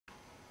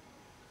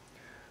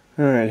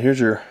Alright, here's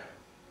your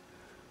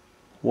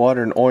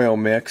water and oil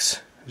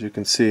mix. As you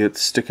can see, it's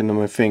sticking to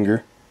my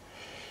finger.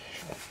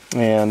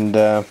 And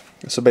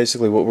so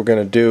basically what we're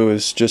going to do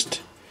is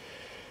just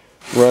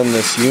run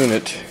this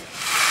unit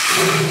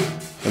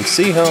and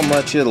see how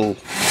much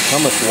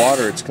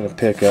water it's going to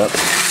pick up.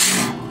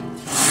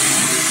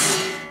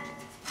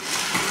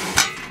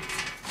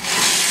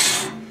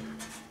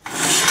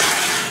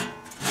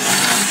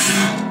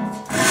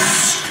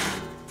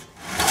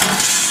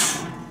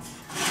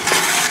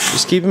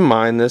 Just keep in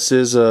mind, this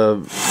is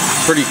a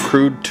pretty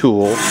crude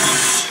tool.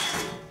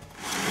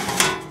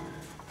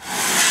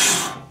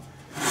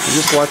 I'm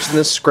just watching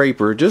this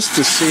scraper just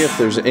to see if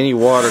there's any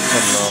water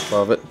coming off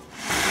of it.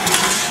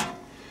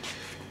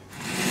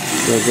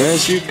 So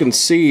as you can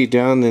see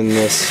down in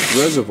this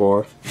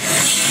reservoir,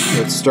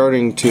 it's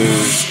starting to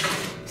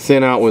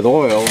thin out with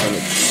oil,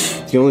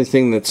 and the only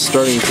thing that's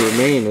starting to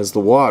remain is the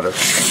water.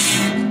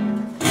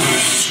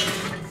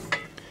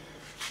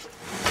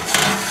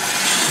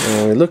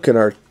 And we look at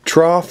our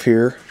trough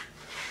here,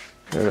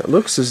 and it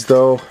looks as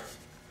though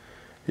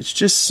it's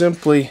just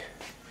simply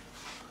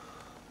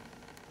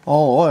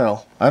all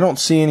oil. I don't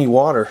see any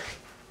water.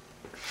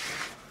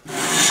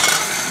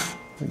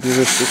 I'll do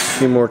this just a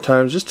few more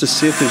times just to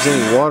see if there's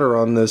any water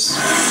on this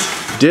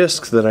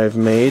disc that I've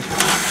made,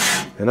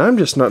 and I'm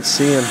just not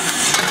seeing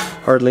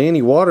hardly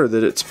any water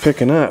that it's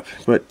picking up.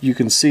 But you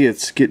can see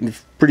it's getting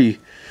pretty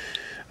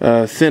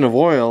thin of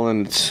oil,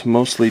 and it's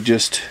mostly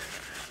just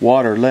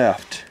water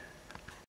left.